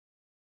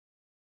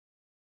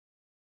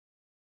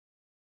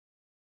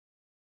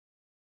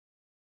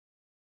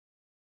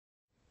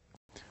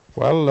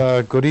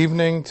Good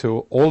evening to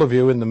all of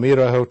you in the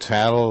Mira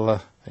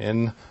Hotel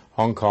in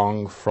Hong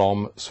Kong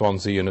from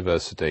Swansea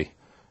University.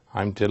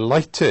 I'm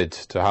delighted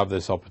to have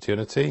this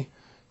opportunity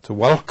to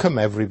welcome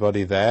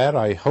everybody there.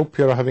 I hope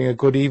you're having a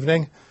good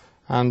evening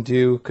and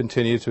you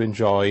continue to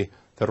enjoy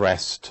the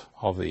rest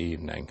of the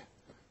evening.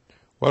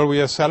 Well,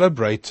 we are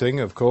celebrating,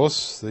 of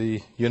course,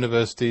 the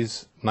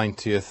university's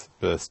 90th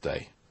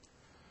birthday.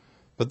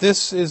 But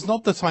this is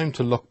not the time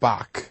to look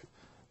back.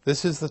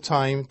 This is the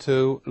time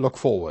to look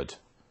forward.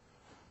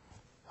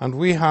 And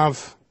we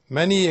have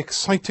many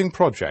exciting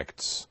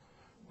projects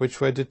which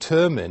we're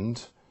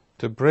determined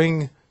to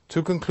bring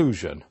to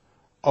conclusion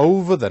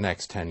over the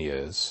next 10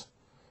 years,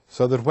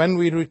 so that when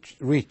we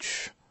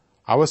reach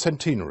our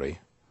centenary,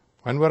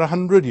 when we're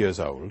 100 years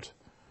old,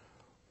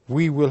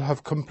 we will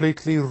have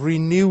completely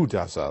renewed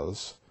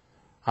ourselves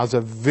as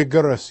a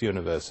vigorous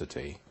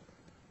university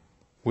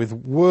with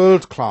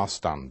world-class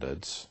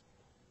standards,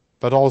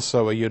 but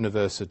also a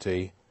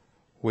university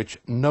which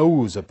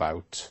knows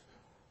about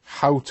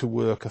how to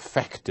work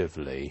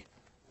effectively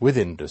with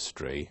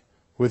industry,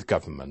 with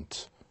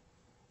government,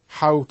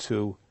 how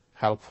to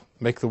help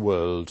make the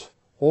world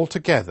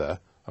altogether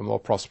a more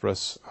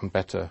prosperous and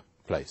better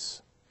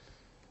place.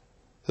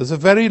 There's a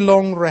very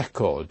long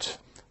record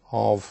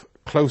of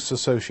close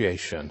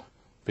association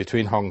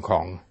between Hong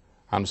Kong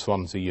and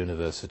Swansea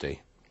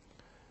University.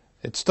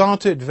 It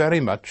started very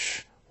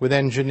much with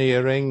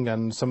engineering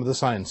and some of the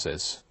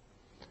sciences,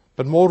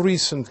 but more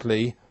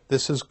recently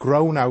this has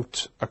grown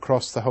out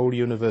across the whole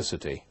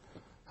university,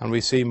 and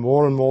we see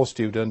more and more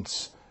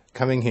students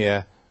coming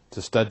here to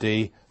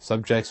study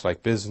subjects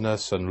like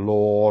business and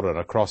law and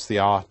across the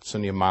arts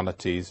and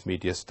humanities,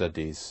 media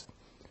studies.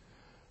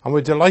 And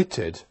we're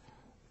delighted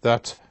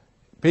that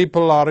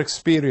people are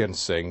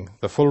experiencing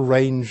the full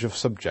range of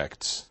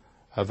subjects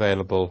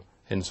available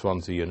in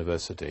Swansea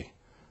University.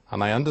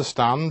 And I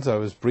understand, I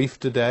was briefed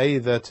today,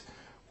 that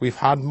we've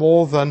had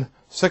more than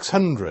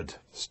 600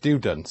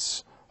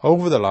 students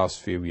over the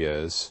last few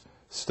years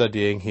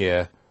studying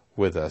here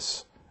with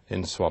us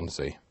in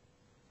Swansea.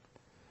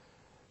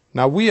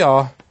 Now, we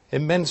are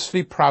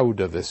immensely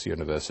proud of this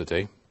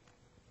university.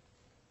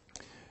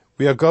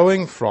 We are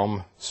going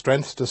from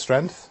strength to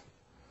strength,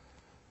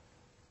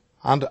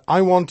 and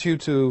I want you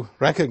to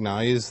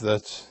recognise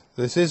that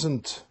this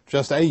isn't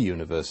just a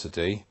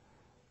university.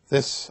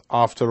 This,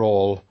 after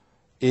all,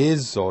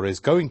 is or is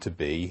going to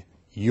be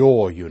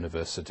your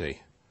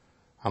university.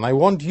 And I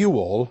want you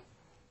all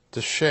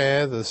to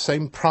share the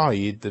same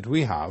pride that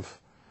we have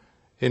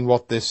in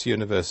what this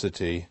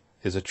university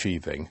is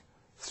achieving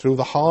through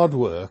the hard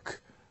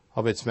work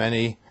of its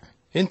many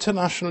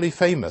internationally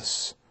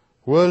famous,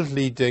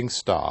 world-leading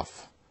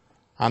staff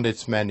and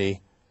its many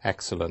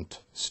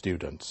excellent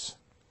students.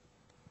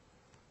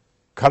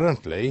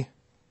 Currently,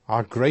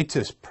 our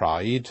greatest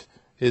pride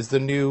is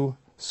the new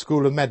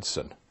School of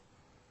Medicine.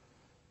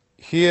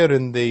 Here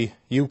in the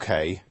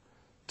UK,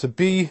 to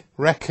be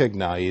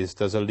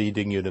recognised as a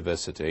leading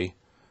university,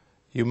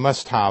 you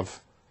must have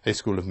a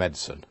School of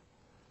Medicine.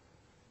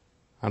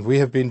 And we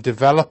have been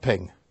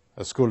developing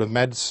a School of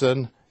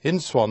Medicine in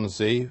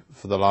Swansea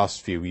for the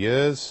last few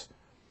years.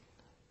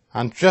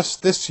 And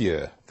just this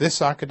year,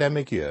 this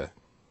academic year,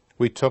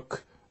 we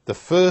took the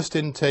first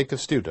intake of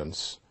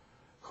students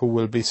who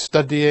will be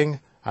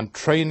studying and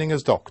training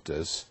as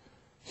doctors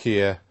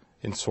here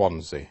in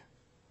Swansea.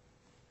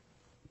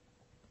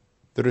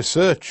 The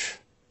research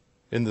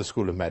in the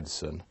School of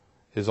Medicine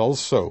is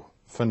also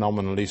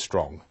phenomenally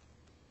strong.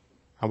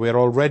 And we are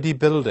already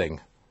building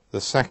the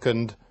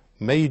second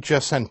major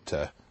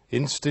centre,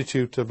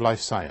 Institute of Life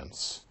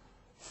Science,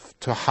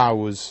 to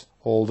house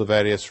all the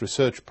various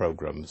research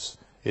programmes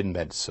in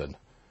medicine,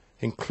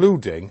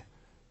 including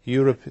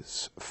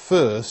Europe's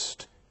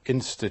first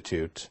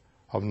Institute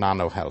of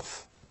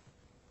Nanohealth.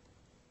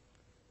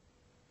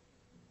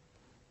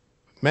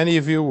 Many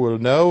of you will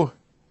know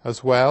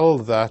as well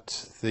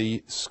that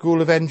the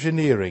School of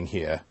Engineering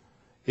here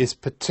is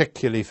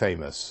particularly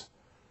famous,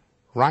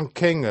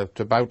 ranking at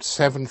about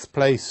 7th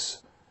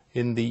place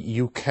in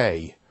the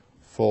UK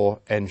for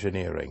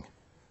engineering.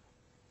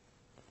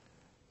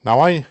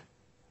 Now, I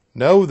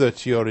know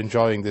that you're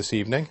enjoying this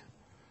evening.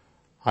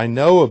 I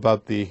know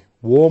about the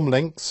warm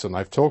links, and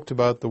I've talked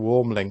about the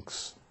warm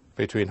links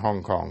between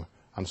Hong Kong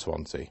and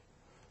Swansea.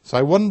 So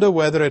I wonder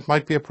whether it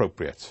might be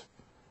appropriate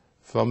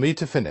for me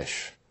to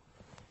finish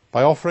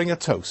by offering a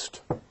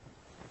toast.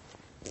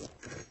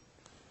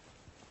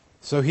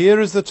 So here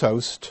is the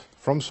toast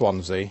from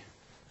Swansea,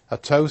 a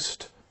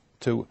toast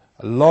to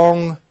a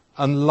long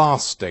and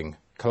lasting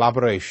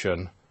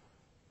collaboration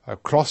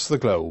across the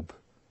globe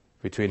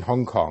between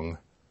Hong Kong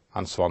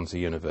and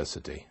Swansea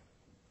University.